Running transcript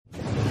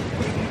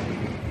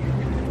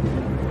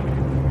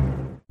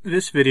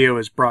This video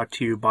is brought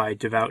to you by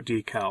Devout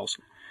Decals,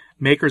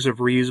 makers of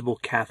reusable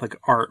Catholic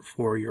art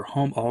for your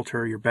home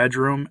altar, your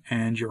bedroom,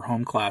 and your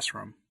home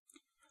classroom.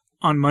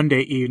 On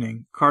Monday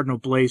evening, Cardinal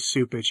Blase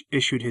Cupich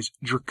issued his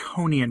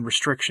draconian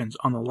restrictions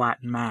on the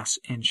Latin Mass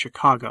in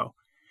Chicago.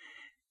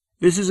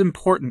 This is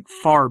important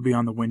far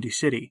beyond the Windy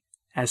City,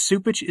 as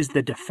Cupich is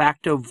the de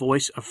facto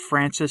voice of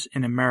Francis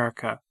in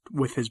America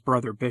with his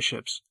brother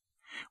bishops.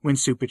 When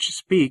Cupich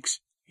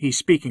speaks, he's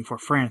speaking for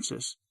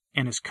Francis,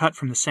 and is cut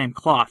from the same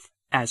cloth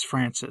as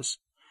Francis.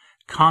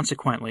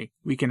 Consequently,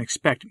 we can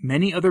expect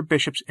many other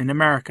bishops in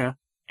America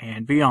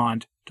and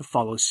beyond to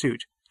follow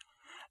suit.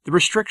 The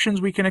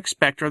restrictions we can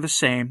expect are the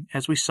same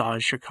as we saw in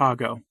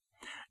Chicago.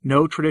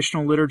 No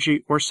traditional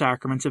liturgy or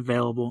sacraments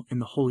available in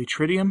the Holy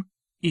Triduum,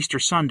 Easter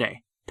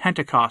Sunday,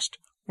 Pentecost,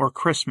 or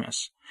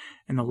Christmas,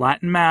 and the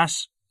Latin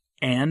Mass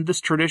and the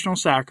traditional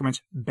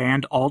sacraments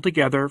banned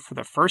altogether for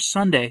the first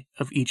Sunday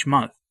of each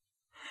month.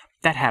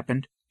 That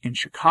happened in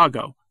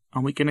Chicago,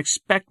 and we can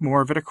expect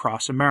more of it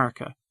across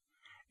America.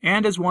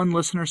 And as one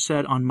listener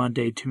said on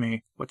Monday to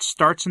me, what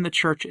starts in the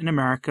church in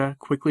America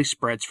quickly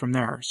spreads from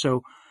there.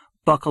 So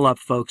buckle up,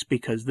 folks,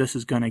 because this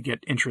is going to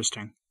get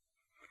interesting.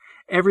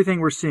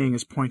 Everything we're seeing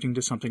is pointing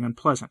to something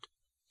unpleasant.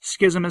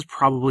 Schism is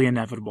probably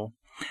inevitable.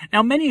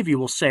 Now, many of you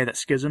will say that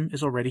schism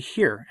is already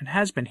here and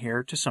has been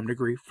here to some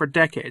degree for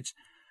decades.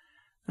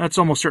 That's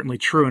almost certainly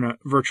true in a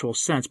virtual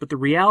sense, but the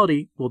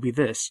reality will be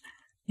this.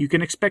 You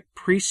can expect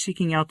priests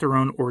seeking out their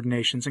own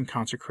ordinations and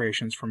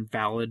consecrations from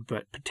valid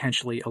but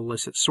potentially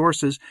illicit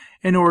sources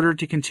in order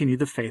to continue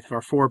the faith of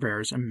our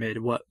forebears amid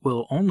what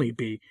will only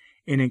be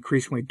an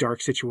increasingly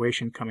dark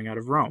situation coming out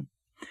of Rome.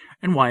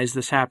 And why is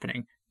this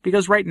happening?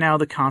 Because right now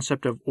the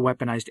concept of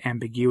weaponized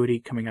ambiguity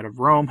coming out of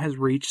Rome has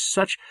reached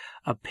such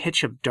a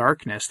pitch of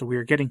darkness that we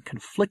are getting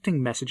conflicting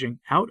messaging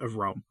out of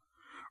Rome.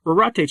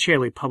 Rorate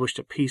Caeli published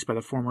a piece by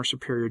the former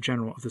Superior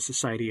General of the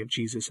Society of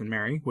Jesus and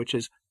Mary, which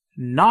is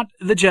not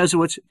the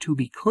Jesuits, to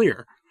be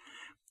clear.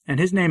 And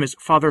his name is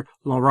Father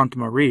Laurent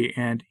Marie,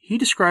 and he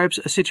describes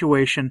a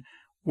situation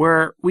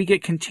where we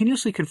get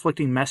continuously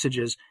conflicting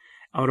messages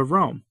out of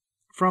Rome.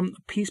 From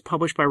a piece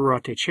published by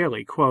Rorate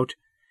Caeli, quote,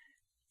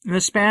 "In the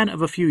span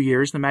of a few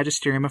years, the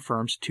magisterium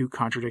affirms two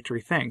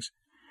contradictory things.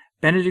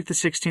 Benedict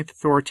XVI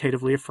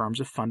authoritatively affirms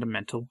a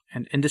fundamental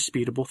and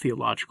indisputable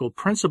theological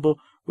principle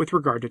with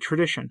regard to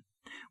tradition.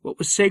 What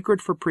was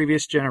sacred for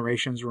previous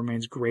generations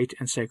remains great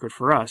and sacred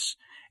for us,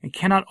 and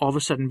cannot all of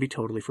a sudden be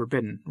totally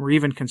forbidden, or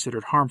even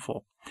considered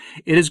harmful.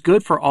 It is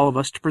good for all of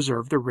us to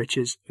preserve the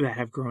riches that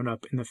have grown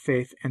up in the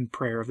faith and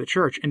prayer of the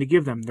Church, and to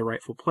give them the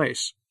rightful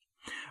place.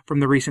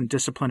 From the recent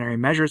disciplinary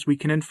measures, we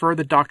can infer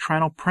the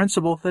doctrinal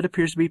principle that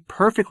appears to be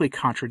perfectly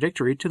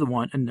contradictory to the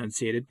one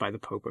enunciated by the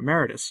Pope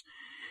Emeritus.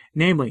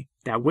 Namely,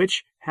 that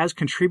which has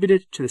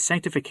contributed to the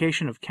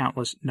sanctification of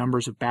countless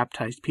numbers of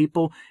baptized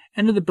people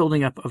and to the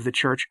building up of the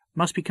Church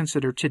must be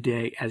considered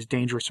today as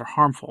dangerous or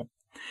harmful.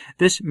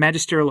 This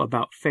magisterial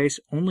about-face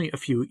only a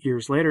few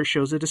years later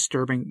shows a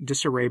disturbing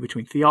disarray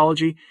between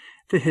theology,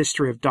 the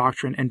history of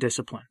doctrine, and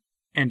discipline."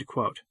 End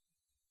quote.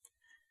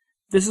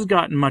 This has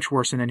gotten much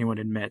worse than anyone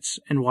admits,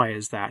 and why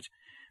is that?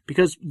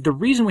 Because the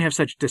reason we have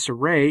such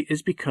disarray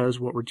is because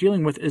what we're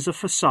dealing with is a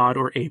facade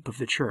or ape of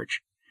the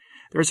Church.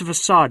 There is a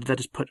facade that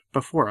is put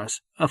before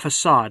us, a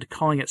facade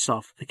calling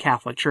itself the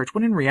Catholic Church,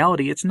 when in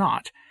reality it's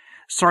not.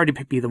 Sorry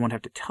to be the one to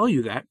have to tell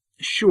you that.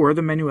 Sure,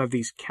 the men who have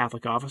these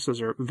Catholic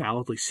offices are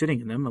validly sitting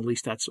in them, at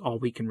least that's all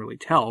we can really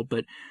tell,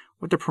 but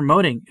what they're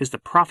promoting is the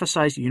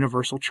prophesied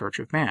universal Church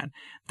of man,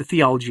 the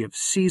theology of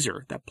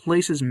Caesar that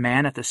places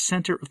man at the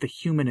center of the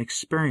human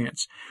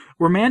experience,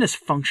 where man is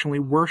functionally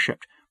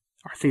worshipped.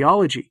 Our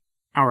theology,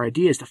 our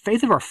ideas, the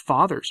faith of our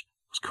fathers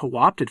was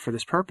co-opted for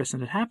this purpose,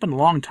 and it happened a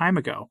long time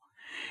ago.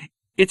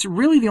 It's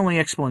really the only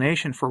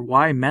explanation for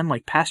why men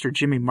like Pastor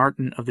Jimmy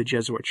Martin of the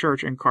Jesuit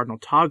Church and Cardinal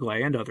Tagle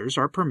and others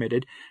are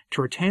permitted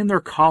to retain their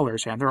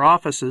collars and their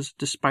offices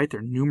despite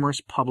their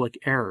numerous public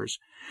errors.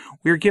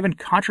 We are given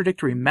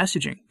contradictory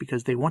messaging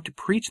because they want to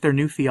preach their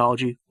new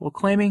theology while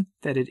claiming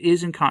that it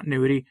is in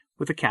continuity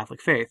with the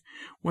Catholic faith,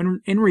 when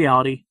in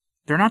reality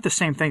they're not the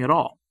same thing at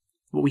all.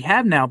 What we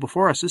have now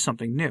before us is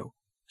something new,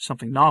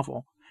 something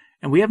novel,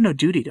 and we have no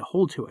duty to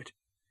hold to it.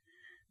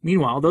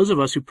 Meanwhile, those of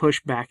us who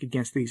push back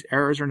against these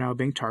errors are now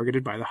being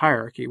targeted by the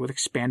hierarchy, with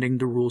expanding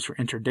the rules for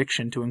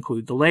interdiction to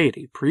include the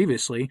laity.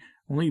 Previously,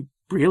 only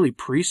really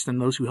priests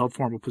and those who held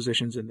formal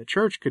positions in the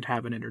Church could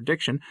have an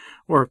interdiction,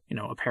 or,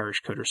 a parish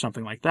could or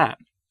something like that.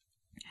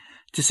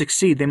 To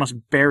succeed, they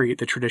must bury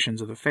the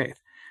traditions of the faith.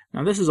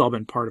 Now, this has all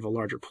been part of a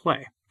larger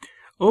play.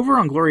 Over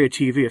on Gloria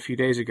TV a few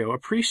days ago, a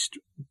priest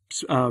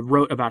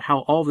wrote about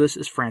how all this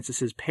is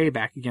Francis's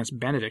payback against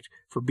Benedict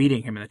for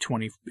beating him in the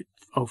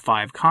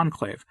 2005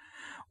 conclave.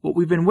 What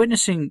we've been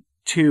witnessing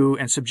to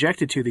and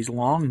subjected to these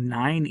long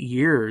 9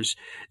 years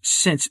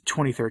since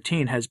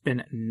 2013 has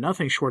been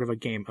nothing short of a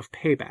game of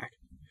payback.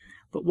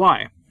 But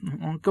why?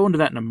 I'll go into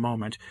that in a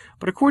moment.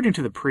 But according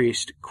to the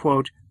priest,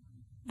 quote,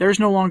 "There is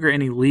no longer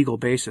any legal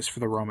basis for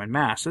the Roman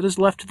Mass. It is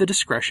left to the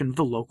discretion of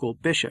the local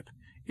bishop.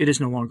 It is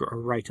no longer a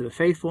right to the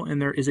faithful,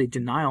 and there is a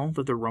denial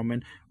that the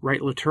Roman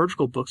Rite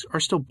liturgical books are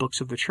still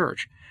books of the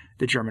Church,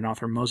 the German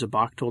author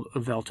Mosebach told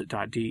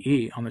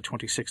Welt.de on the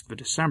 26th of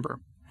December.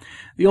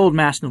 The Old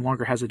Mass no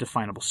longer has a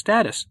definable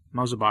status.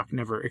 Mosebach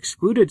never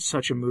excluded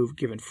such a move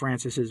given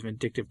Francis's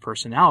vindictive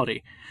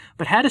personality,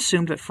 but had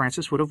assumed that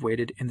Francis would have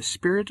waited in the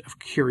spirit of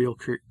curial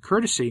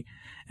courtesy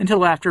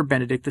until after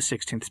Benedict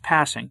XVI's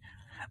passing.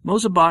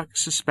 Mosebach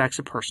suspects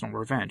a personal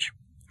revenge.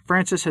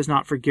 Francis has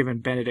not forgiven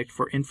Benedict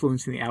for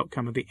influencing the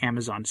outcome of the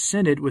Amazon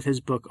Synod with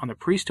his book on the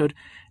priesthood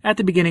at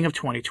the beginning of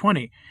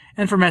 2020,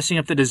 and for messing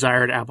up the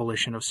desired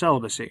abolition of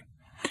celibacy.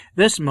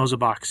 This,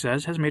 Mosebach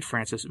says, has made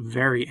Francis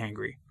very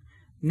angry.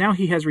 Now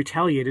he has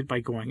retaliated by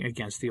going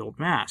against the Old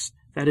Mass,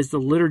 that is, the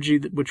liturgy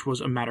which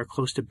was a matter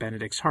close to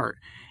Benedict's heart,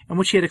 and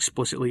which he had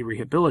explicitly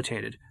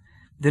rehabilitated.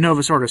 The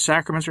Novus Ordo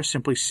sacraments are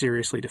simply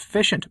seriously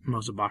deficient,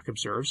 Mosebach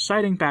observes,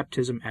 citing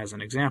baptism as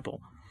an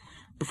example.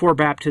 Before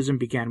baptism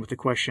began with the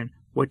question,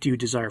 "What do you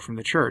desire from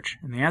the Church?"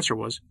 and the answer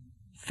was,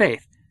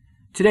 faith.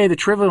 Today the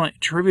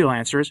trivial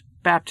answer is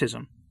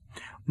baptism.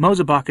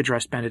 Mosebach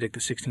addressed Benedict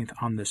XVI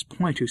on this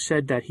point, who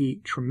said that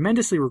he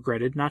tremendously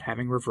regretted not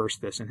having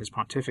reversed this in his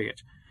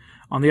pontificate.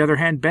 On the other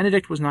hand,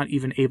 Benedict was not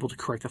even able to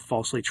correct the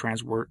falsely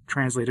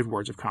translated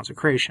words of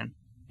consecration.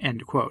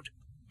 End quote.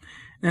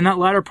 And that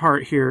latter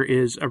part here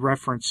is a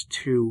reference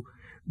to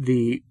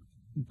the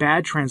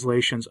bad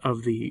translations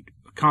of the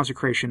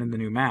consecration in the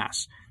new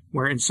Mass,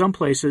 where in some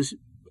places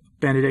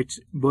Benedict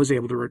was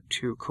able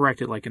to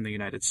correct it, like in the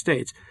United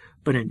States,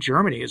 but in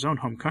Germany, his own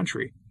home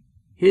country,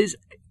 his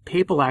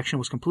papal action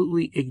was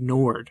completely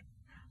ignored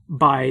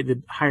by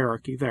the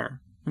hierarchy there,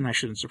 and that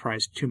shouldn't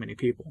surprise too many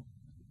people.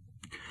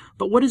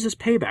 But what is this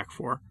payback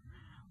for?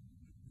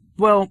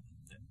 Well,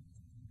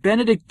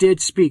 Benedict did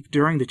speak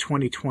during the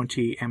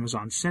 2020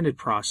 Amazon Synod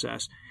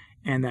process,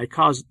 and that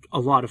caused a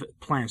lot of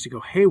plans to go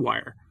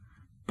haywire.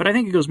 But I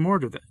think it goes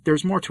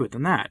there's more to it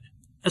than that.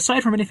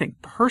 Aside from anything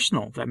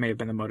personal that may have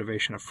been the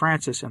motivation of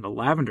Francis and the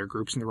Lavender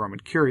groups in the Roman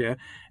Curia,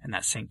 and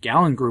that St.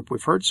 Gallen group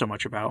we've heard so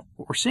much about,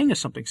 what we're seeing is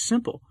something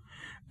simple.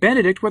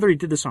 Benedict, whether he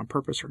did this on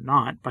purpose or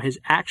not, by his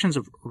actions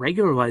of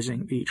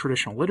regularizing the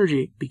traditional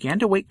liturgy, began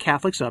to wake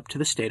Catholics up to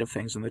the state of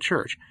things in the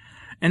Church,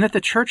 and that the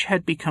Church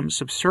had become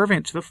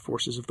subservient to the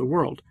forces of the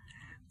world.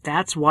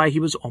 That's why he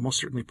was almost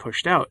certainly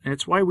pushed out, and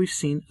it's why we've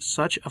seen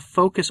such a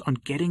focus on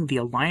getting the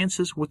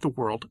alliances with the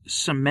world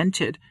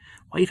cemented.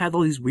 Why you've had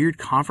all these weird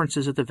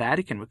conferences at the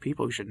Vatican with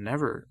people who should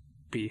never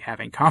be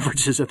having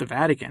conferences at the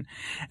Vatican,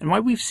 and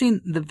why we've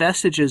seen the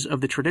vestiges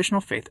of the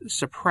traditional faith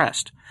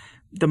suppressed.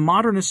 The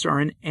modernists are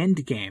an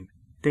endgame.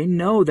 They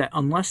know that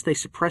unless they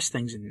suppress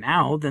things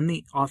now, then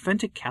the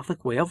authentic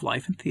Catholic way of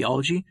life and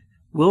theology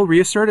will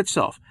reassert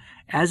itself,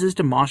 as is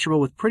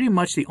demonstrable with pretty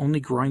much the only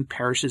growing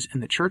parishes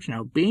in the Church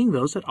now being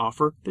those that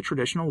offer the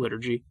traditional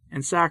liturgy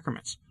and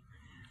sacraments.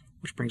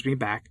 Which brings me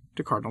back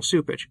to Cardinal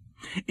Cupich.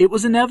 It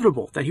was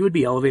inevitable that he would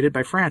be elevated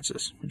by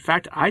Francis. In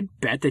fact, I'd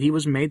bet that he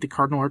was made the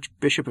Cardinal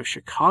Archbishop of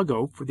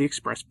Chicago for the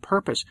express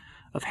purpose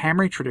of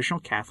hammering traditional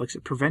Catholics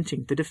at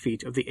preventing the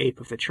defeat of the ape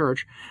of the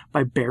Church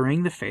by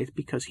burying the faith,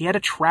 because he had a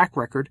track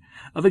record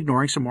of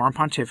ignoring Summorum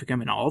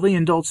Pontificum and all the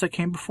indults that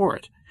came before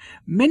it.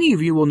 Many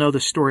of you will know the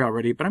story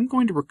already, but I'm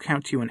going to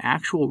recount to you an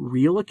actual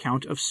real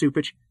account of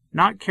Cupich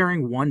not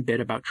caring one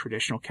bit about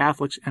traditional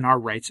Catholics and our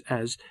rights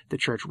as the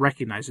Church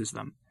recognizes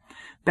them.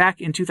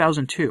 Back in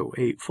 2002,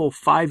 a full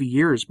 5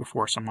 years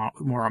before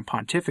Summorum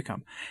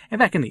Pontificum, and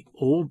back in the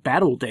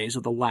bad old days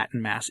of the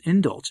Latin Mass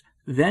indults,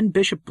 then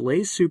Bishop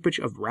Blaise Cupich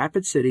of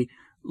Rapid City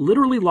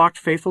literally locked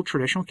faithful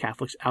traditional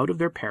Catholics out of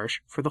their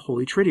parish for the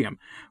Holy Triduum,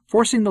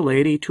 forcing the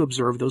laity to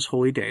observe those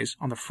holy days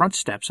on the front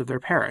steps of their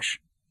parish.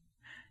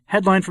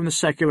 Headline from the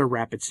secular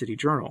Rapid City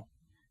Journal: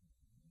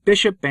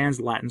 Bishop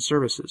bans Latin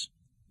services.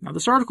 Now,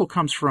 this article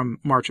comes from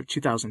March of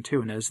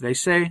 2002, and as they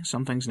say,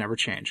 some things never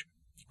change.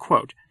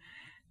 Quote,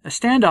 "A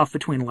standoff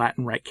between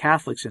Latin Rite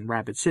Catholics in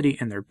Rapid City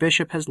and their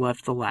bishop has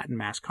left the Latin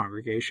Mass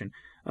congregation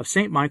of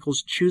St.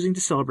 Michael's choosing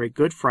to celebrate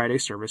Good Friday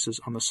services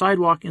on the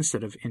sidewalk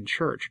instead of in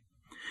church.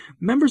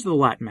 Members of the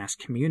Latin Mass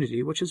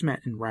community, which has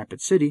met in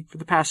Rapid City for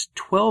the past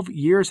 12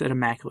 years at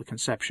Immaculate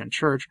Conception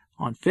Church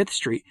on 5th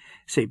Street,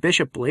 say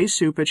Bishop Blaise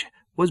Cupich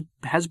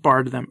has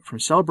barred them from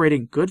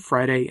celebrating Good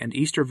Friday and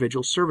Easter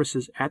Vigil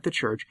services at the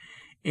church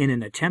in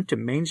an attempt to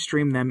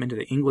mainstream them into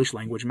the English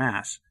language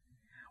Mass.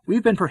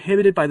 We've been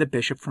prohibited by the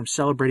bishop from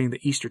celebrating the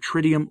Easter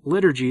Triduum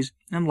liturgies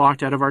and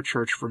locked out of our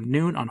church from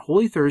noon on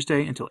Holy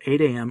Thursday until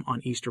 8 a.m.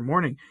 on Easter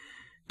morning,"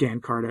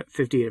 Dan Carta,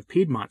 58 of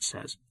Piedmont,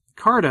 says.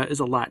 Carta is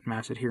a Latin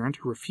Mass adherent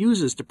who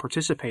refuses to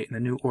participate in the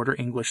New Order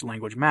English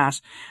language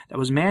Mass that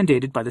was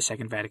mandated by the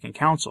Second Vatican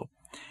Council.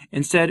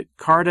 Instead,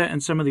 Carta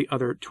and some of the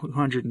other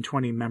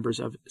 220 members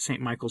of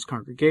St. Michael's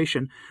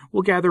congregation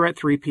will gather at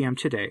 3 p.m.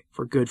 today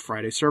for Good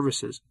Friday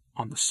services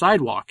on the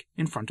sidewalk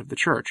in front of the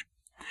church.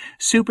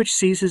 Cupich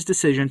sees his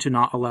decision to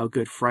not allow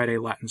Good Friday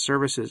Latin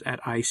services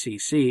at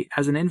ICC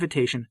as an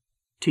invitation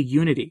to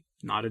unity,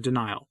 not a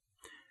denial.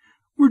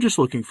 "We're just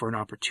looking for an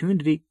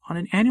opportunity on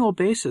an annual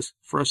basis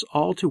for us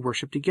all to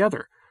worship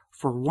together,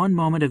 for one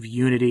moment of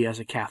unity as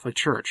a Catholic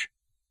Church."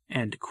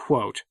 End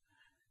quote.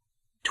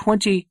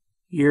 20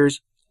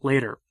 years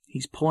later,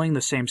 he's pulling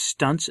the same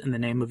stunts in the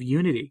name of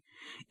unity.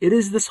 It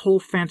is this whole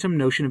phantom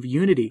notion of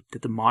unity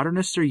that the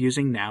modernists are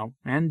using now,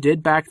 and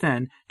did back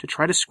then, to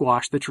try to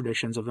squash the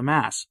traditions of the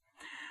Mass.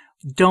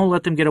 Don't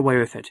let them get away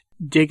with it.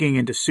 Digging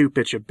into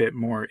Cupich a bit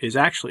more is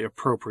actually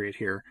appropriate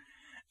here.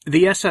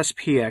 The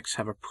SSPX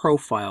have a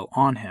profile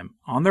on him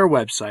on their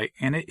website,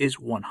 and it is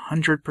 100%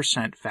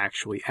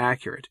 factually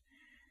accurate.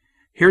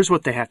 Here's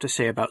what they have to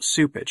say about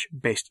Cupich,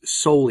 based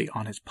solely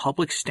on his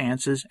public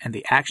stances and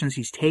the actions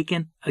he's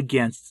taken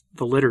against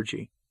the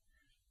liturgy.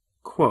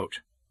 Quote,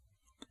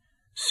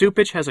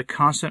 Cupich has a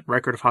constant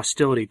record of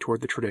hostility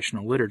toward the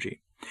traditional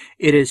liturgy.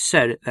 It is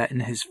said that in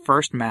his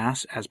first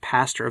Mass as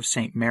pastor of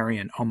St. Mary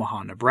in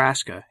Omaha,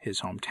 Nebraska, his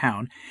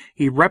hometown,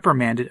 he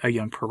reprimanded a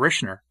young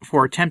parishioner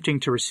for attempting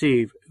to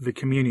receive the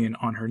communion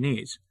on her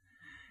knees.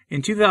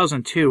 In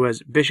 2002,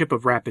 as Bishop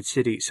of Rapid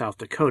City, South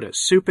Dakota,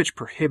 Cupich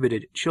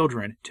prohibited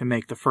children to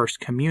make the first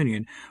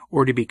communion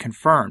or to be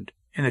confirmed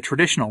in the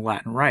traditional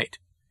Latin rite.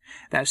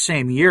 That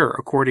same year,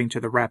 according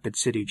to the Rapid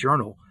City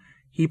Journal,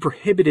 he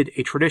prohibited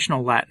a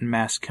traditional Latin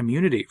Mass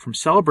community from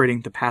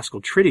celebrating the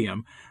Paschal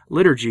Triduum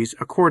liturgies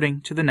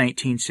according to the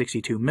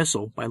 1962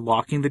 Missal by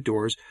locking the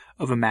doors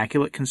of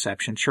Immaculate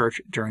Conception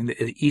Church during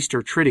the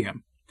Easter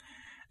Triduum.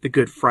 The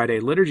Good Friday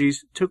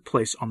liturgies took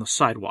place on the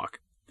sidewalk.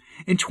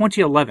 In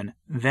 2011,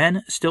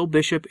 then still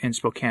bishop in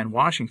Spokane,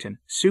 Washington,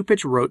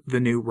 Cupich wrote the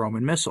New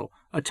Roman Missal,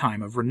 A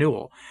Time of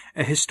Renewal,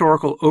 a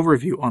historical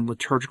overview on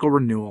liturgical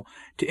renewal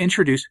to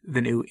introduce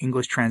the New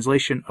English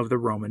translation of the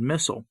Roman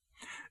Missal.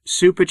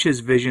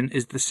 Cupich's vision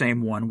is the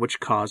same one which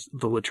caused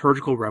the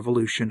liturgical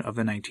revolution of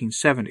the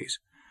 1970s.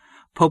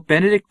 Pope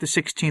Benedict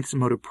XVI's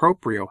motu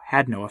proprio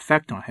had no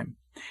effect on him.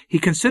 He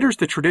considers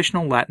the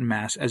traditional Latin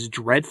Mass as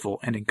dreadful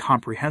and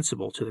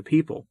incomprehensible to the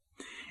people.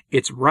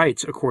 Its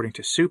rites, according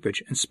to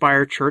Cupich,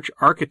 inspire church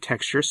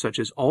architecture such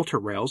as altar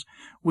rails,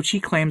 which he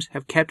claims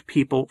have kept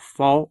people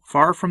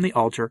far from the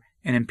altar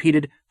and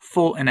impeded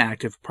full and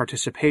active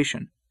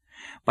participation.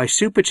 By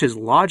Cupich's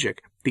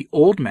logic, the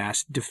Old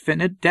Mass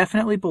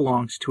definitely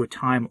belongs to a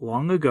time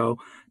long ago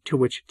to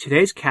which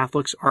today's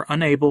Catholics are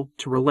unable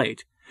to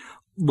relate.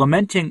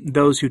 Lamenting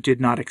those who did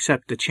not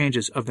accept the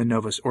changes of the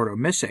Novus Ordo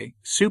Missae,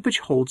 Cupich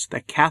holds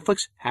that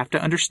Catholics have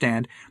to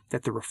understand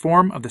that the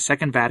reform of the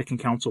Second Vatican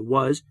Council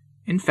was,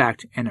 in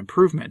fact, an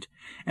improvement,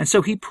 and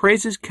so he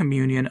praises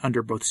communion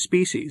under both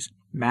species,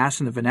 Mass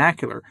in the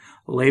vernacular,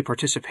 lay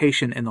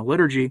participation in the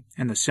liturgy,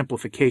 and the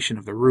simplification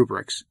of the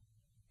rubrics.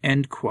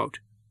 End quote.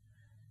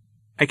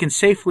 I can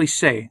safely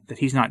say that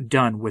he's not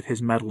done with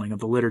his meddling of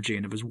the liturgy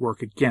and of his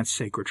work against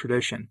sacred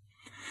tradition,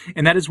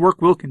 and that his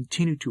work will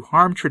continue to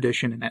harm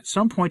tradition, and at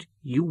some point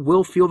you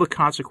will feel the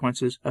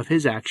consequences of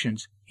his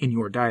actions in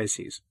your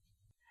diocese.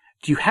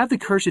 Do you have the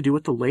courage to do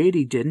what the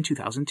laity did in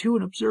 2002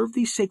 and observe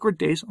these sacred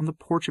days on the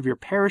porch of your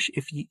parish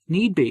if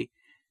need be?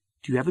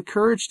 Do you have the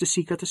courage to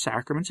seek out the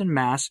sacraments and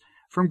Mass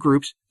from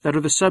groups that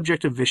are the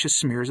subject of vicious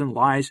smears and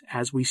lies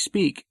as we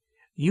speak?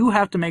 You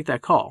have to make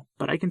that call,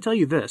 but I can tell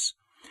you this.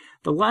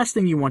 The last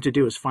thing you want to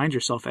do is find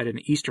yourself at an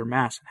Easter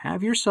Mass and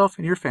have yourself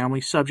and your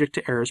family subject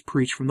to errors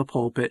preached from the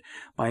pulpit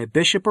by a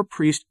bishop or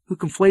priest who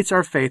conflates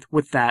our faith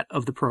with that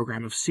of the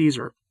program of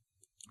Caesar.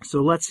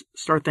 So let's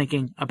start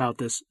thinking about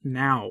this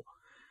now.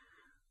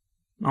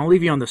 I'll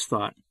leave you on this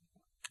thought.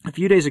 A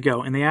few days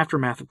ago, in the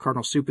aftermath of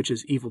Cardinal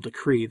Cupich's evil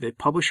decree, the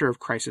publisher of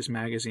Crisis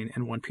Magazine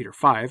and 1 Peter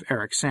 5,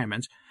 Eric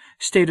Sammons,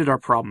 stated our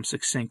problem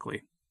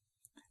succinctly.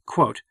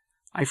 Quote,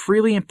 I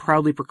freely and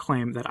proudly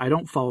proclaim that I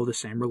don't follow the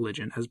same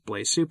religion as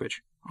Blaise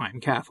Cupich. I'm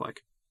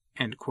Catholic.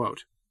 End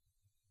quote.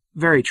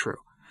 Very true.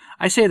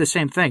 I say the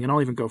same thing, and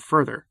I'll even go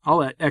further.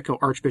 I'll echo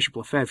Archbishop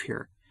Lefebvre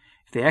here.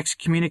 If they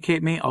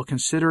excommunicate me, I'll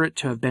consider it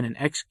to have been an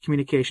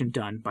excommunication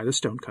done by the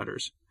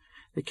stonecutters.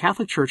 The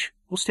Catholic Church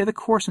will stay the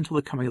course until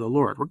the coming of the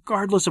Lord,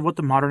 regardless of what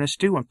the modernists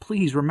do, and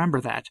please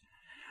remember that.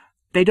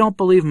 They don't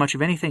believe much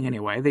of anything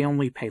anyway, they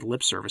only pay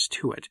lip service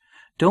to it.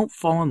 Don't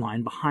fall in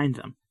line behind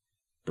them.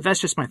 But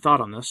that's just my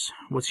thought on this.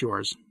 What's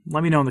yours?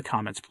 Let me know in the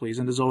comments, please,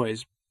 and as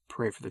always,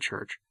 pray for the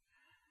Church.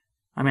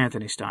 I'm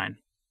Anthony Stein.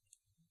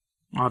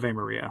 Ave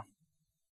Maria.